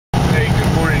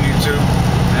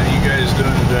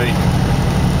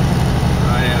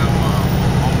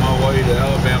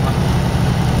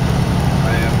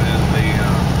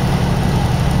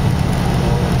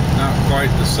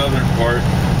southern part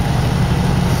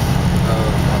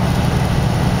of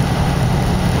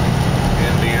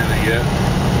Indiana yet,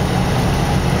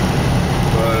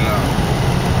 but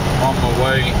on my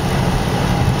way.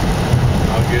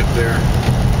 I'll get there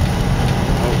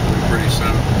hopefully pretty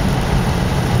soon.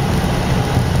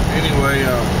 Anyway,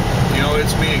 you know,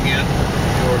 it's me again,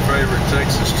 your favorite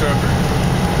Texas trucker,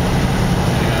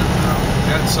 and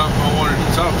got something I wanted to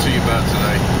talk to you about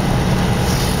today.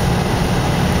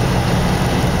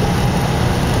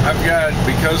 I've got,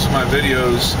 because of my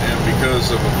videos and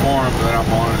because of a forum that I'm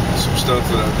on and some stuff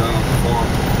that I've done on the forum,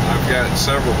 I've got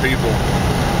several people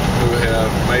who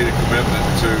have made a commitment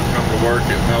to come to work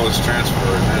at Neill Transfer,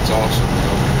 and that's awesome, you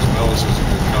know, because Neill is a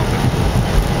good company.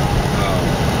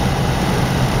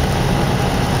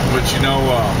 But you know,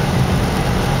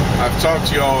 I've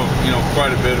talked to y'all, you know,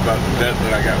 quite a bit about the debt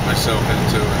that I got myself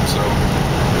into, and so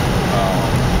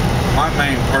my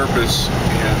main purpose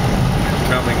in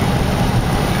coming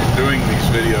and doing these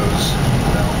videos,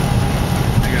 you know,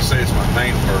 I'm gonna say it's my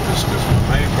main purpose, because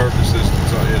my main purpose is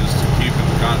to keep in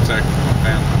contact with my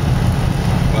family.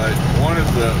 But one of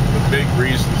the big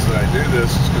reasons that I do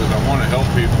this is because I want to help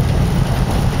people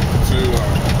to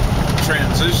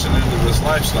transition into this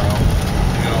lifestyle,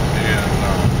 you know, and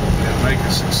make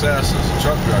a success as a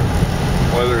truck driver,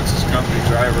 whether it's as a company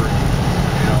driver,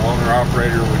 you know, owner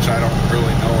operator, which I don't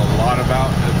really know a lot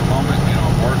about at the moment. You know,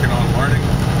 I'm working on learning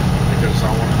because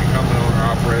I want to become an owner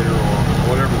operator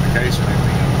or whatever the case may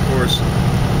be. And of course,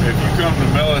 if you come to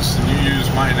Millis and you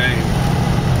use my name,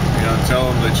 you know, tell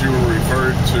them that you were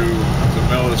referred to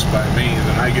Millis by me,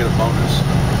 then I get a bonus,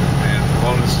 and the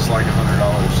bonus is like $100.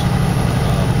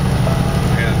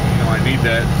 And you know, I need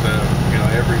that. You know,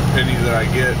 every penny that I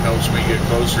get helps me get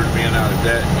closer to being out of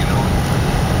debt. You know,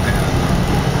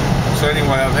 and so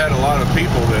anyway, I've had a lot of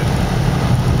people that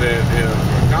have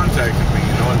contacted me,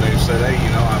 you know, and they've said, hey,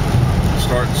 you know, I'm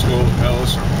starting school at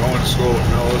Millis, or I'm going to school at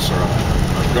Millis, or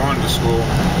I've gone to school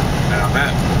and I'm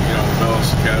at, you know, the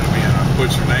Millis Academy, and I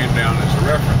put your name down as a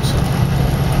reference,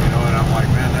 you know, and I'm like,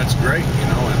 man, that's great, you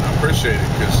know, and I appreciate it,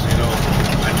 because, you know,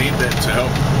 I need that to help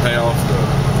pay off the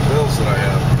bills that I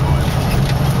have, you know,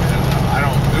 and I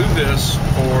don't do this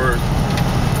for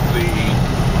the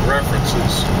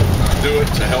references. I do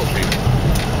it to help people,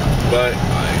 but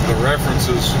the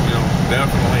references, you know,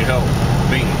 definitely help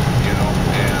me, you know,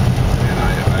 and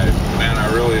man,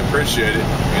 I really appreciate it,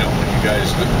 you know, when you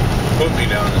guys put me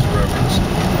down as a reference.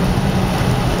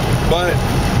 But,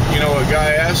 you know, a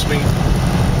guy asked me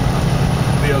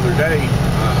the other day,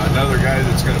 another guy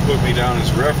that's going to put me down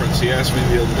as a reference, he asked me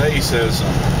the other day, he says,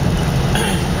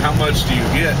 how much do you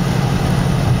get,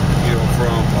 you know,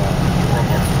 from a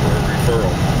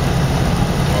referral?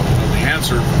 Well, you know, the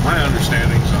answer, from my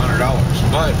understanding, is $100,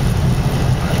 but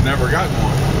I've never gotten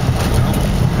one, you know,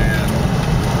 and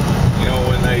you know,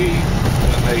 when they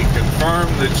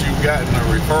confirm that you've gotten a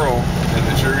referral and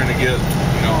that you're going to get,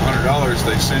 you know, $100,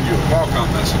 they send you a Qualcomm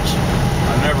message.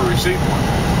 I've never received one.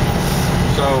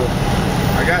 So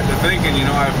I got to thinking, you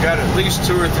know, I've got at least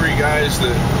 2 or 3 guys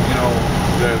that, you know,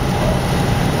 that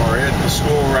are at the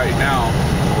school right now,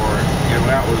 or, you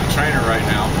know, out with a trainer right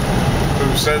now, who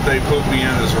said they put me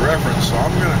in as a reference. So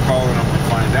I'm going to call and I'm going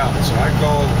to find out. So I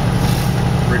called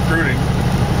recruiting,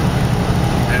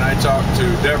 and I talked to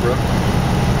Deborah,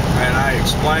 and I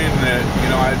explained that, you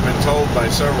know, I'd been told by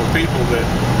several people that,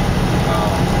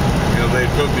 you know, they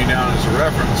put me down as a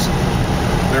reference.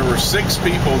 There were 6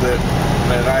 people that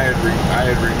I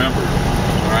had remembered,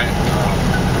 right?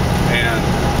 And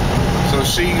so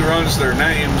she runs their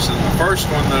names, and the first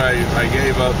one that I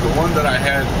gave up, the one that I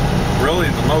had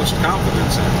really the most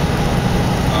confidence in,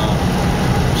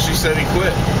 she said he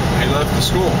quit. He left the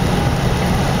school,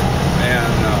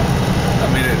 and I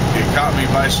mean, it caught me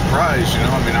by surprise, you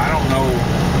know. I mean, I don't know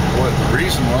what the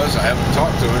reason was. I haven't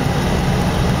talked to him.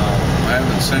 I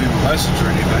haven't sent him a message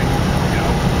or anything, you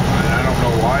know. I don't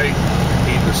know why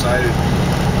he decided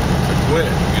to quit,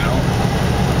 you know.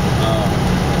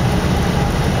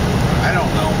 I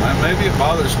don't know, man. Maybe it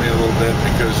bothers me a little bit,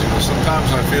 because, you know,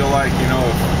 sometimes I feel like, you know,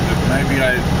 if maybe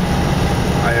I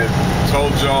had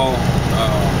told y'all,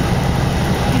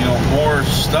 you know, more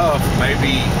stuff,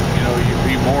 maybe, you know, you'd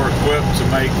be more equipped to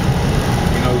make,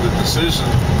 you know, the decision,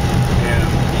 and,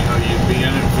 you know, you'd be in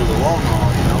it for the long haul,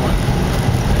 you know.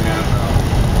 And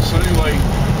so anyway,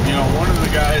 you know, one of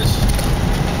the guys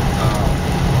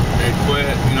had quit,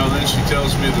 you know. Then she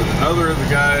tells me that another of the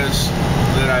guys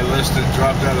that I listed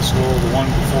dropped out of school, the one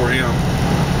before him,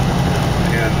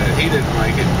 and that he didn't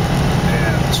make it,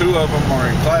 and 2 of them are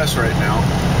in class right now,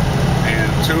 and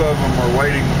 2 of them are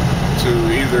waiting to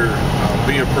either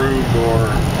be approved or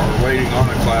are waiting on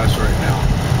a class right now.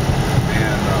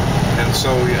 And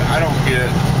so yeah, I don't get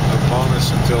a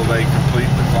bonus until they complete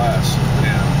the class,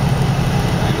 and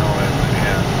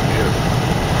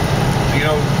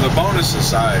the bonus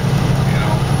aside,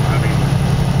 I mean,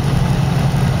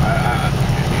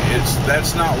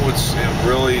 that's not what's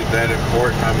really that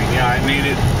important. I mean, yeah, I need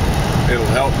it. It'll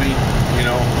help me.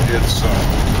 It's I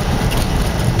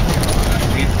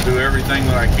need to do everything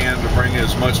that I can to bring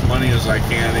as much money as I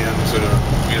can in to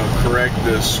correct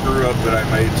this screw up that I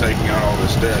made taking out all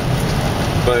this debt.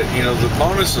 But the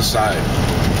bonus aside,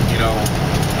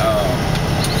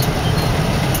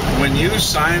 when you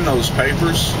sign those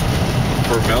papers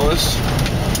for Millis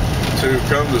to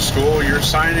come to school, you're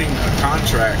signing a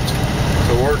contract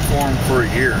to work for them for a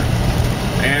year,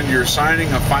 and you're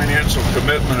signing a financial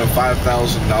commitment of $5,000.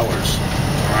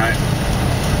 All right.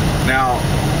 Now,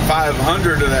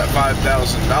 $500 of that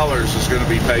 $5,000 is going to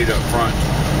be paid up front,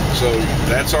 so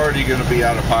that's already going to be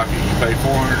out of pocket. You pay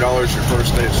 $400 your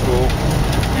first day of school.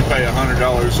 You pay $100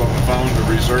 on the phone to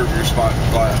reserve your spot in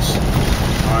class.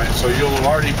 All right, so you'll have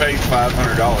already paid $500,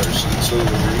 and so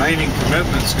the remaining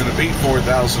commitment is going to be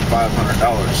 $4,500.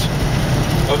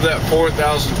 Of that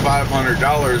 $4,500,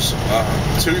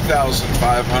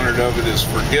 $2,500 of it is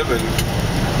forgiven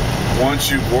once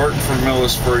you've worked for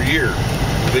Millis for a year.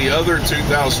 The other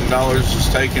 $2,000 is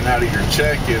taken out of your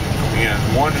check in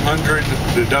 100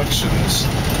 deductions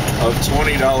of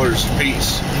 $20 a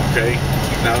piece. Okay,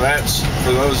 now that's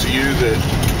for those of you that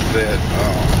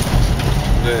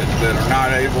are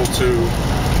not able to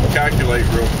calculate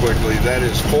real quickly. That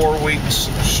is 4 weeks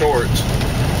short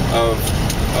of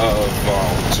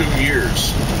 2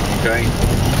 years. Okay,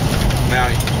 now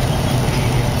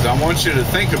I want you to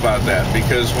think about that,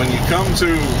 because when you come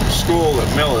to school at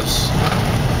Millis,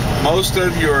 most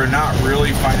of you are not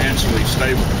really financially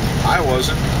stable. I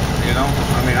wasn't.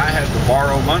 I mean, I had to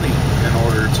borrow money in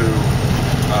order to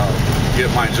get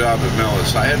my job at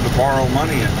Millis. I had to borrow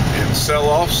money and sell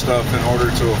off stuff in order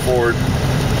to afford,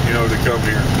 to come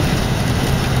here.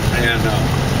 And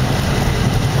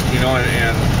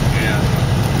and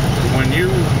when you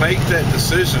make that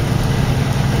decision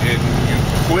and you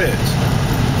quit,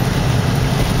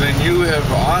 then you have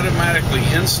automatically,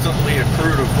 instantly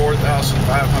accrued a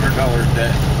 $4,500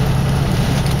 debt.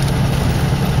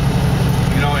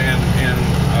 And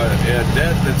a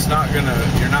debt that's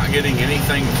you're not getting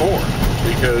anything for,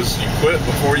 because you quit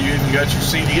before you even got your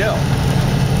CDL.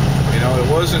 It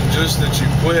wasn't just that you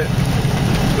quit,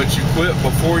 but you quit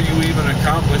before you even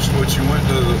accomplished what you went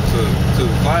to the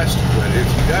class to quit. If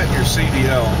you got your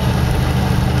CDL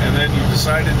and then you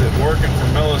decided that working for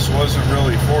Millis wasn't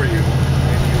really for you,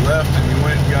 and you left and you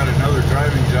went and got another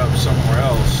driving job somewhere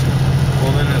else,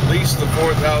 well, then at least the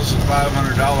 $4,500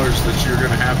 that you're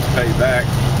going to have to pay back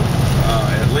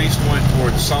at least went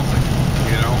towards something,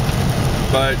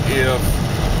 But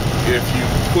if you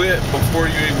quit before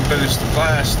you even finish the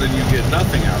class, then you get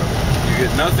nothing out of it. You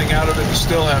get nothing out of it, you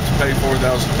still have to pay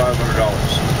 $4,500.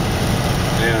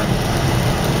 And,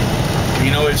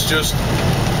 it's just,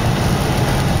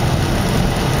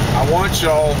 I want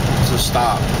y'all to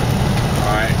stop,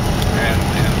 all right, and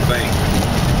think.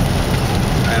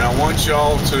 And I want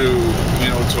y'all to,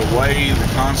 to weigh the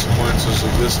consequences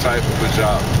of this type of a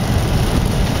job.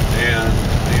 And,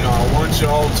 I want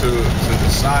y'all to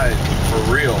decide for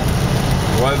real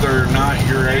whether or not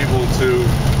you're able to,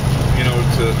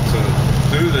 to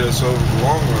do this over the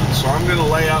long run. So I'm going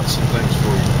to lay out some things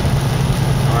for you.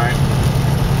 All right.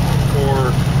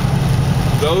 For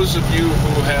those of you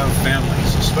who have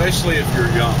families, especially if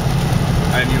you're young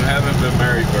and you haven't been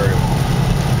married very long.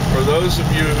 For those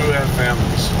of you who have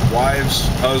families, wives,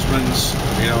 husbands,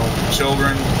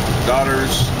 children,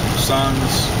 daughters,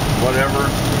 sons, whatever,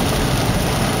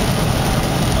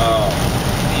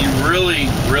 you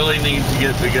really need to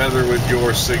get together with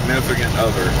your significant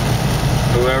other,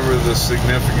 whoever the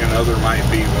significant other might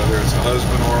be, whether it's a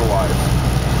husband or a wife.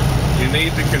 You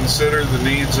need to consider the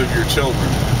needs of your children,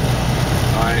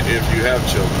 all right, if you have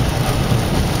children.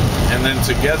 And then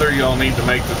together y'all need to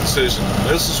make the decision.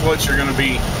 This is what you're going to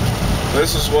be.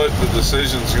 This is what the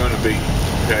decision's going to be.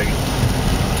 Okay.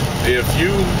 If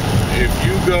you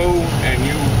go and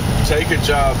you take a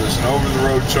job as an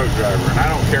over-the-road truck driver, and I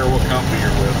don't care what company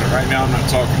you're with, and right now I'm not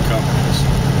talking companies.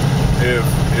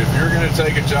 If you're going to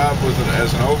take a job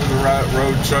as an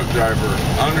over-the-road truck driver,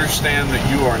 understand that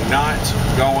you are not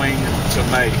going to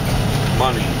make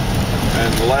money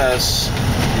unless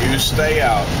you stay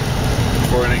out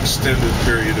for an extended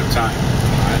period of time.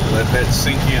 Right? Let that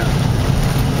sink in.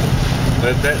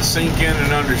 Let that sink in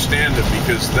and understand it,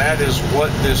 because that is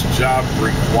what this job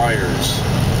requires.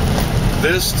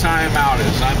 this time out,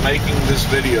 as I'm making this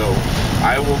video,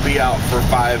 I will be out for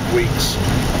 5 weeks.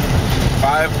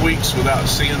 5 weeks without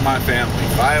seeing my family.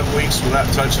 5 weeks without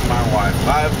touching my wife.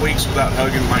 5 weeks without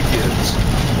hugging my kids.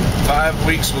 5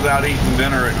 weeks without eating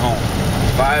dinner at home.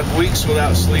 5 weeks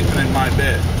without sleeping in my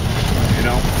bed.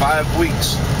 5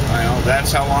 weeks.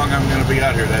 That's how long I'm going to be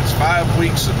out here. That's 5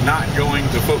 weeks of not going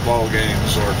to football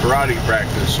games or karate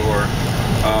practice or,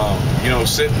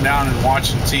 sitting down and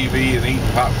watching TV and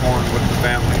eating popcorn with the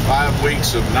family. 5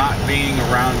 weeks of not being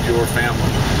around your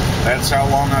family. That's how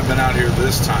long I've been out here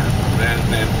this time.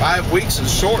 And 5 weeks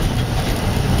is short.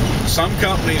 Some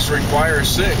companies require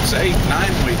 6, 8,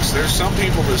 9 weeks. There's some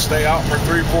people that stay out for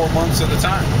 3, 4 months at a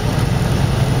time.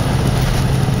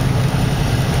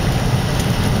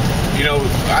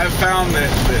 I've found that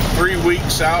 3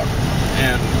 weeks out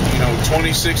and,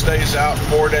 26 days out,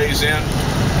 4 days in,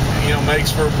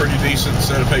 makes for a pretty decent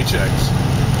set of paychecks.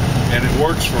 And it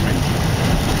works for me.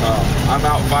 I'm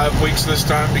out 5 weeks this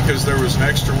time because there was an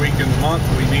extra week in the month.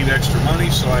 We need extra money,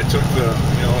 so I took the,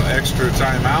 extra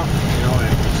time out,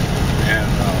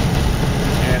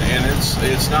 and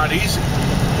it's not easy,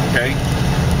 okay?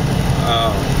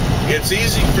 It's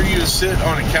easy for you to sit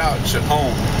on a couch at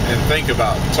home and think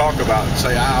about, talk about, and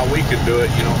say, we could do it,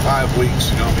 5 weeks,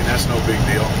 that's no big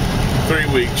deal. 3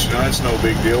 weeks, that's no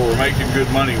big deal. We're making good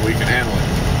money, we can handle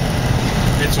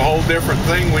it. It's a whole different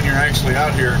thing when you're actually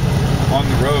out here on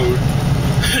the road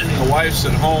and the wife's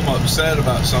at home upset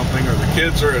about something, or the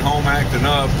kids are at home acting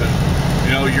up, and,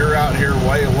 you're out here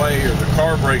way away, or the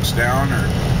car breaks down,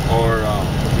 or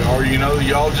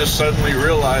y'all just suddenly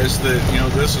realize that,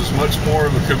 this is much more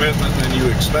of a commitment than you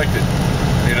expected.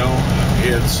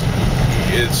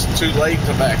 It's too late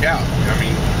to back out.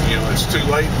 It's too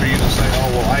late for you to say,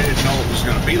 I didn't know it was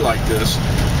going to be like this.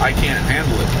 I can't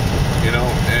handle it.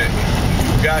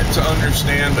 You've got to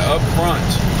understand up front,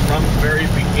 from the very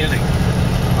beginning,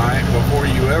 all right, before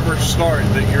you ever start,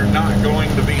 that you're not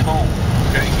going to be home.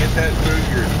 Okay, get that through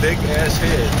your thick ass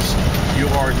heads. You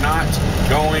are not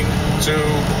going to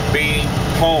be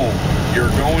home.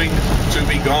 You're going to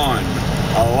be gone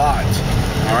a lot.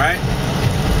 All right?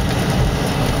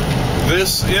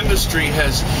 This industry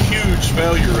has huge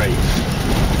failure rate.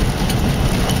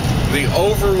 The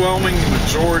overwhelming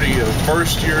majority of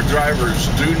first-year drivers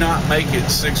do not make it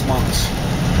 6 months.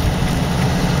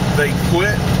 They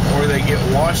quit or they get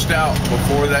washed out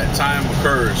before that time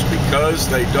occurs because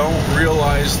they don't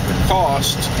realize the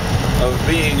cost of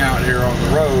being out here on the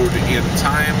road in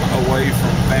time away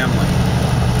from family.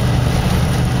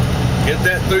 Get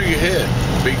that through your head,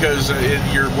 because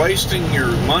you're wasting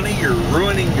your money, you're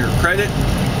ruining your credit,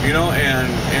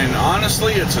 and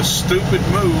honestly, it's a stupid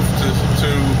move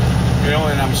to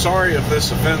and I'm sorry if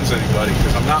this offends anybody,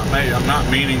 because I'm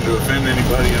not meaning to offend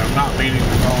anybody, and I'm not meaning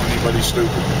to call anybody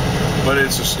stupid, but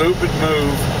it's a stupid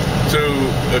move to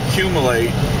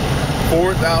accumulate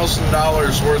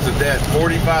 $4,000 worth of debt,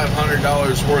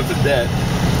 $4,500 worth of debt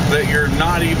that you're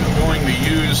not even going to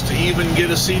use to even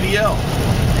get a CDL.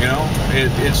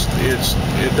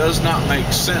 It does not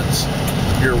make sense.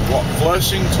 You're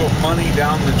flushing money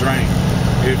down the drain.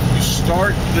 If you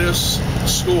start this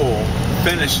school,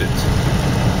 finish it.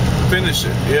 Finish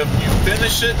it. If you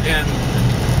finish it and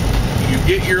you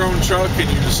get your own truck and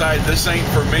you decide this ain't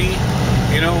for me,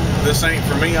 this ain't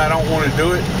for me, I don't want to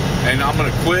do it, and I'm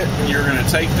going to quit, and you're going to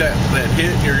take that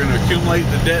hit, you're going to accumulate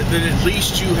the debt, then at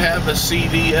least you have a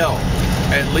CDL.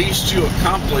 At least you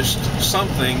accomplished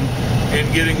something in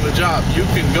getting the job. You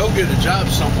can go get a job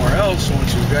somewhere else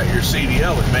once you've got your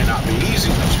CDL. It may not be easy,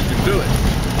 but you can do it.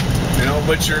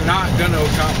 But you're not going to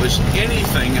accomplish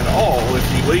anything at all if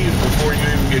you leave before you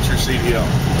even get your CDL.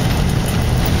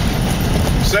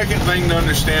 Second thing to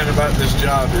understand about this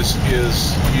job is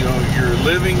you're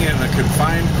living in a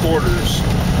confined quarters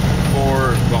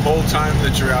for the whole time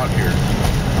that you're out here.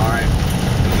 All right,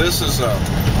 this is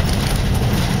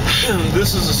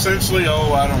essentially,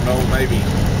 I don't know, maybe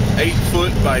 8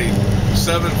 foot by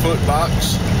 7 foot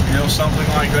box, something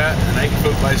like that. An 8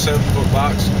 foot by 7 foot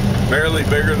box, barely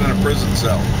bigger than a prison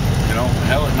cell.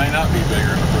 Hell, it may not be bigger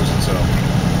than a prison cell.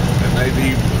 It may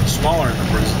be smaller than a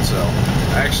prison cell,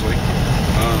 actually.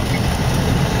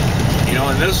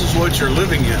 And this is what you're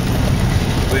living in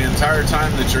the entire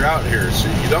time that you're out here.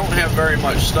 So you don't have very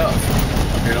much stuff.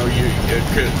 You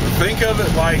could think of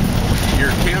it like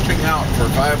you're camping out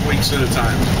for 5 weeks at a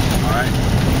time. All right,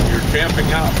 you're camping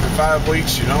out for 5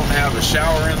 weeks. You don't have a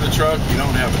shower in the truck. You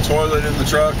don't have a toilet in the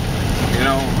truck.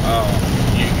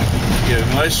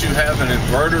 Unless you have an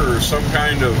inverter or some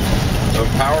kind of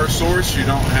power source, you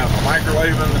don't have a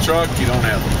microwave in the truck. You don't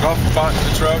have a coffee pot in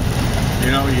the truck.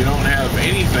 you know, you don't have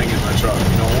anything in the truck.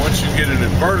 You know, once you get an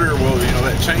inverter, well, you know,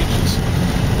 that changes.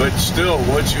 But still,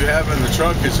 what you have in the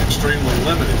truck is extremely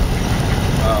limited.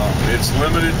 It's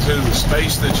limited to the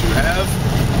space that you have,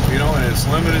 you know, and it's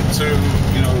limited to,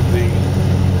 you know, the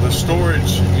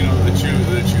storage, you know, that you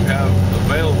have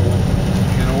available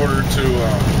in order to,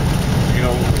 you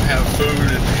know, have food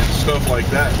and stuff like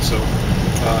that. So,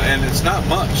 and it's not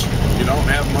much. You don't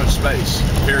have much space,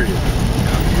 period. You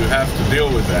know, you have to deal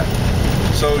with that.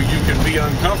 So you can be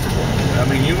uncomfortable. I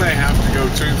mean, you may have to go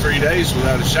 2-3 days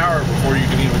without a shower before you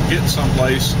can even get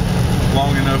someplace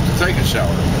long enough to take a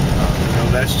shower. You know,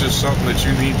 that's just something that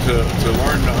you need to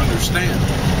learn to understand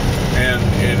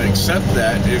and accept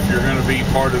that if you're going to be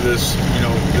part of this, you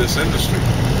know, this industry.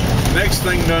 The next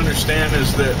thing to understand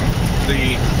is that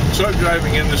the truck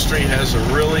driving industry has a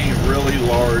really, really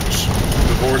large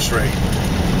divorce rate.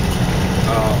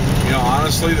 You know,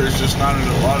 honestly, there's just not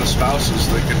a lot of spouses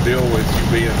that can deal with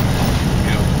you being,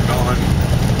 you know, gone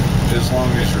as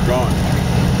long as you're gone.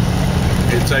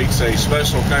 It takes a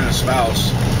special kind of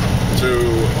spouse to,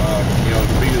 you know,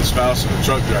 to be the spouse of a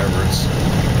truck driver.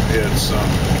 It's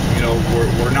you know,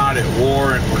 we're not at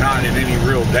war and we're not in any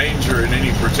real danger at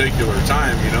any particular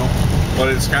time, you know, but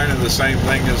it's kind of the same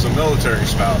thing as a military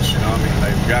spouse, you know. I mean,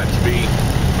 they've got to be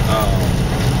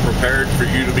prepared for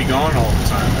you to be gone all the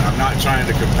time. And I'm not trying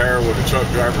to compare what a truck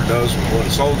driver does with what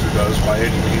a soldier does by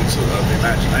any means of the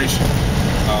imagination.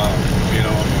 You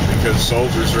know, because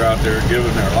soldiers are out there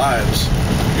giving their lives,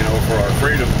 you know, for our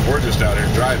freedom. We're just out here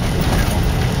driving, you know.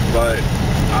 But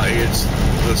it's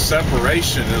the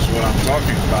separation is what I'm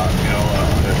talking about. You know,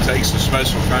 it takes a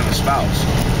special kind of spouse,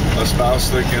 a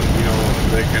spouse that can, you know,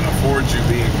 that can afford you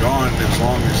being gone as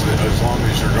long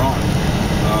as you're gone.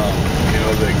 You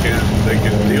know, they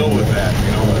can deal with that.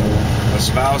 You know, a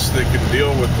spouse that can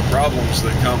deal with the problems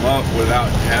that come up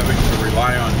without having to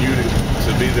rely on you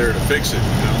to be there to fix it.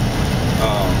 You know,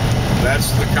 that's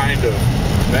the kind of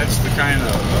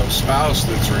spouse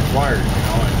that's required. You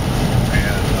know,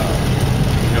 and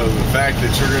you know, the fact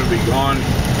that you're going to be gone,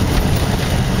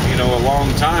 you know, a long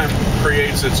time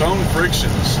creates its own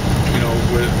frictions. You know,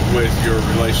 with your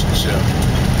relationship.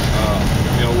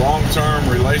 You know, long-term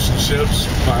relationships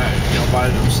by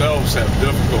themselves have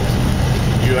difficulty.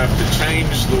 You have to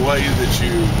change the way that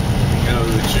you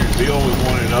deal with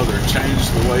one another, change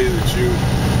the way that you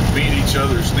meet each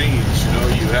other's needs. You know,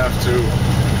 you have to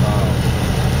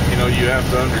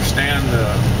understand the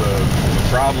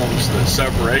problems that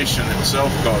separation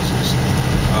itself causes.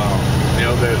 You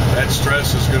know, that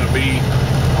stress is going to be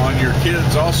on your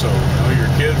kids also. You know,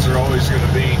 your kids are always going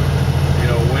to be, you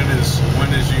know, when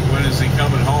is he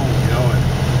coming home? You know, and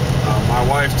my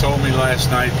wife told me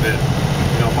last night that,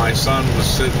 you know, my son was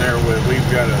sitting there we've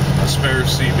got a spare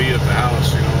CB at the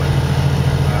house, you know,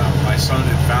 and my son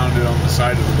had found it on the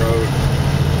side of the road.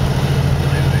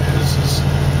 And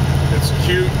it's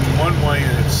cute in one way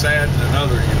and it's sad in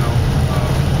another, you know.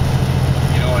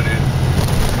 You know, and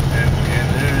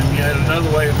yet another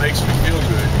way it makes me feel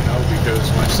good, you know, because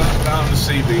my son found the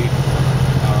CB.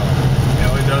 You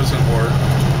know, it doesn't work.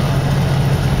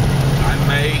 I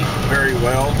may very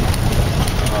well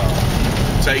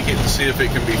take it and see if it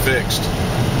can be fixed,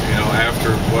 you know,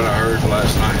 after what I heard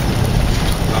last night.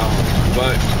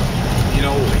 But you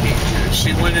know,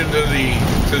 she went into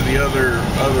the other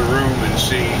room and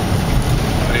she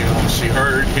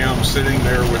heard him sitting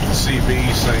there with the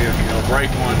CB saying, you know,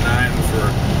 brake 19 for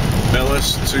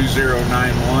Millis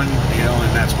 2091, you know,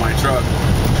 and that's my truck.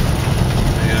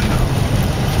 And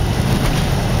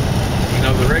you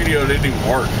know, the radio didn't even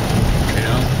work, you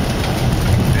know.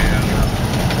 And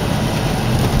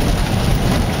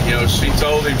you know, she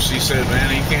told him, she said, man,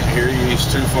 he can't hear you, he's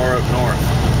too far up north.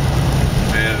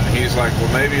 And he's like,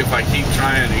 well, maybe if I keep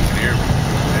trying, he can hear me,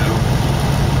 you know.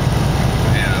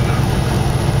 And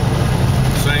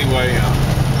so anyway,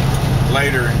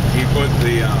 later he put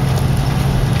the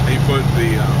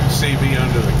CB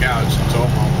under the couch and told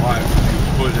my wife he was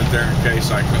putting it there in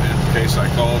case I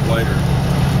called later,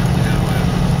 you know.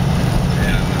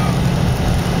 And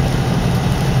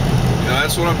you know,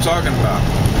 that's what I'm talking about.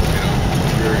 You know,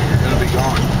 you're going to be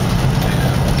gone,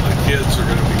 and the kids are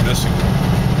going to be missing you.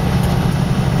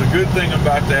 The good thing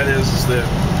about that is that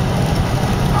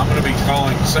I'm going to be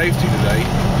calling safety today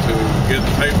to get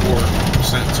the paperwork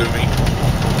sent to me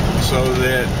so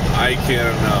that I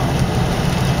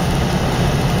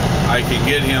can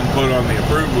get him put on the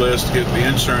approved list, get the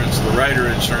insurance, the rider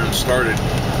insurance started,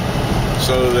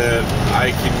 so that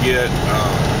I can get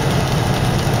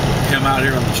him out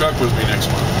here on the truck with me next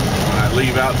month. When I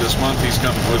leave out this month, he's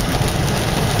coming with me,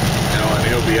 you know, and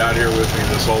he'll be out here with me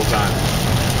this whole time.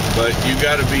 But you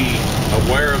got to be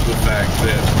aware of the fact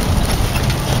that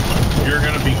you're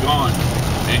going to be gone,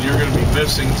 and you're going to be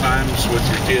missing times with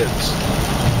your kids.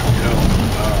 You know,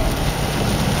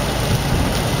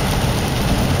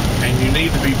 and you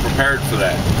need to be prepared for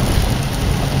that.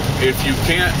 If you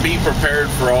can't be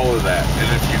prepared for all of that, and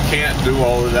if you can't do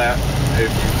all of that, if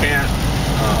you can't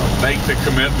make the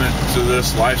commitment to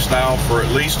this lifestyle for at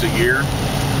least a year,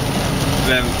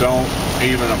 then don't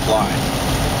even apply.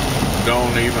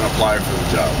 Don't even apply for the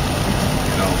job.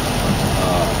 You know,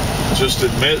 just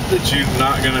admit that you're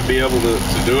not going to be able to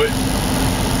do it,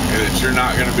 and that you're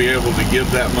not going to be able to give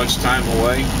that much time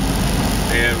away,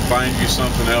 and find you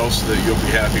something else that you'll be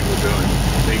happy with doing,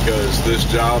 because this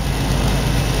job,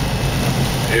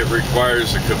 it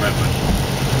requires a commitment,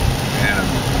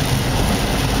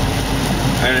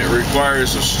 and it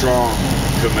requires a strong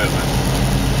commitment.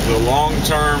 The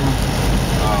long-term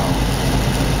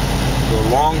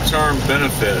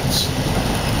benefits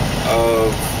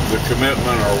of the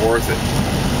commitment are worth it,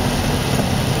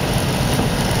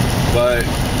 but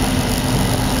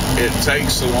it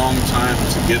takes a long time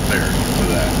to get there to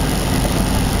that.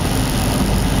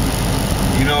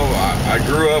 You know, I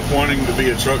grew up wanting to be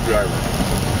a truck driver.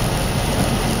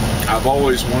 I've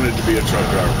always wanted to be a truck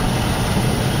driver.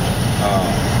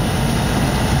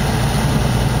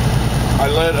 I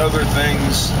let other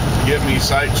things get me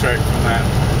sidetracked from that,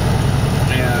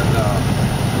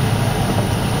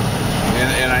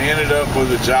 and I ended up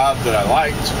with a job that I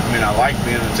liked. I mean, I liked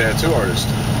being a tattoo artist,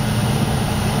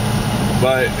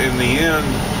 but in the end,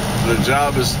 the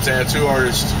job as a tattoo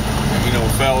artist, you know,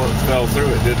 fell through.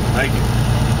 It didn't make it.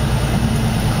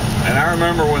 And I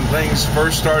remember when things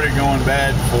first started going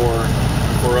bad for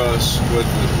us with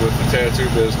the tattoo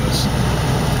business,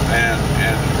 and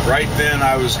right then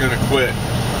I was going to quit.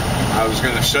 I was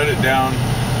going to shut it down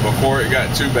before it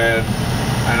got too bad,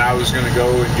 and I was going to go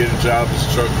and get a job as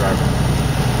a truck driver.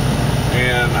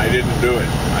 And I didn't do it.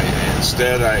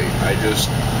 Instead, I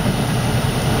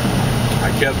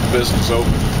kept the business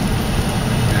open,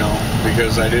 you know,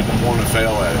 because I didn't want to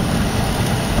fail at it.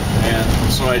 And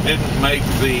so I didn't make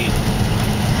the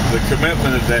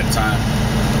commitment at that time.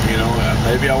 You know,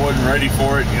 maybe I wasn't ready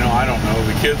for it. You know, I don't know.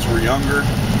 The kids were younger.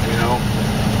 You know,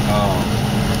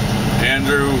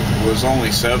 Andrew was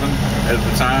only 7 at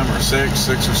the time, or 6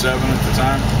 or 7 at the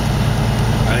time.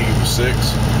 I think he was 6.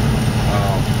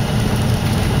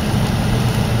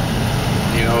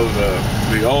 You know,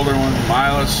 the older one,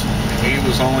 Miles, he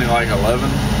was only like 11,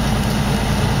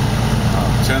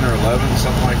 10 or 11,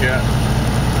 something like that.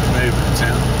 Maybe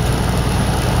 10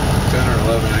 or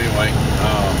 11 anyway.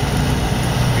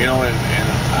 You know, and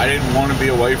I didn't want to be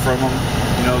away from him,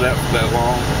 you know, that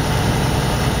long.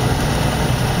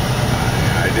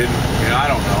 I didn't, you know, I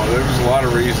don't know. There was a lot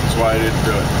of reasons why I didn't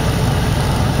do it.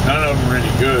 None of them were any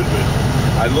good, but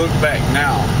I look back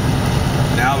now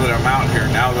that I'm out here,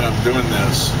 now that I'm doing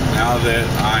this, now that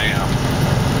I am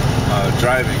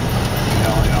driving, you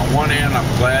know, and on one hand, I'm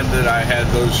glad that I had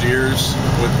those years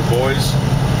with the boys.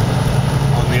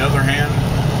 On the other hand,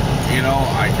 you know,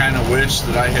 I kind of wish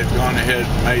that I had gone ahead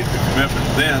and made the commitment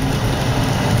then,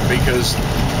 because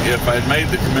if I'd made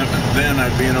the commitment then,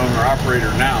 I'd be an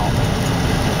owner-operator now,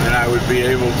 and I would be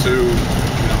able to,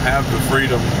 you know, have the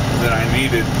freedom that I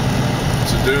needed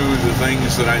to do the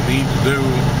things that I need to do,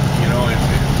 you know, and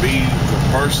be the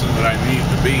person that I need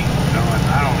to be, you know, and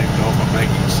I don't even know if I'm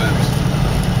making sense.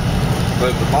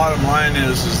 But the bottom line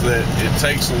is that it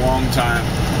takes a long time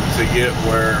to get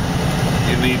where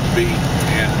you need to be,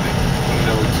 and you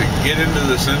know, to get into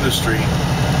this industry,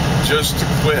 just to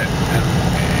quit and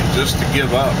just to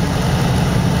give up.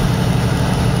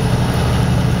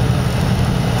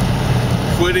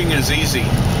 Quitting is easy.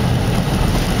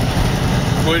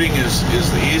 Quitting is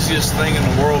the easiest thing in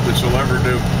the world that you'll ever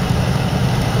do.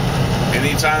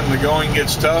 Anytime the going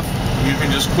gets tough, you can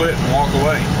just quit and walk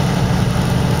away.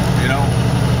 You know,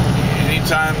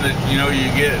 anytime that, you know,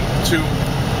 you get too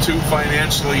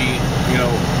financially, you know,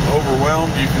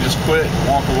 overwhelmed, you can just quit and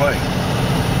walk away.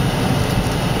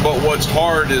 But what's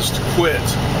hard is to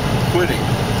quitting.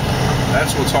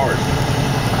 That's what's hard.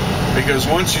 Because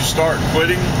once you start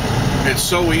quitting, it's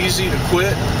so easy to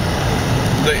quit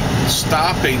that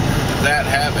stopping that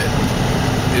habit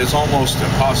is almost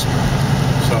impossible.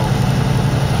 So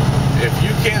if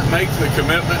you can't make the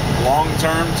commitment long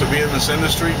term to be in this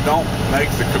industry, don't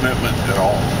make the commitment at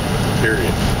all,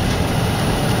 period.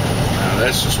 Now,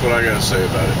 that's just what I got to say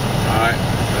about it. Alright,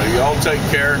 y'all take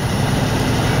care,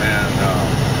 and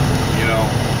you know,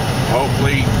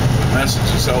 hopefully the message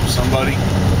has helped somebody.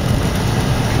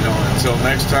 You know, until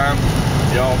next time,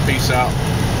 y'all peace out.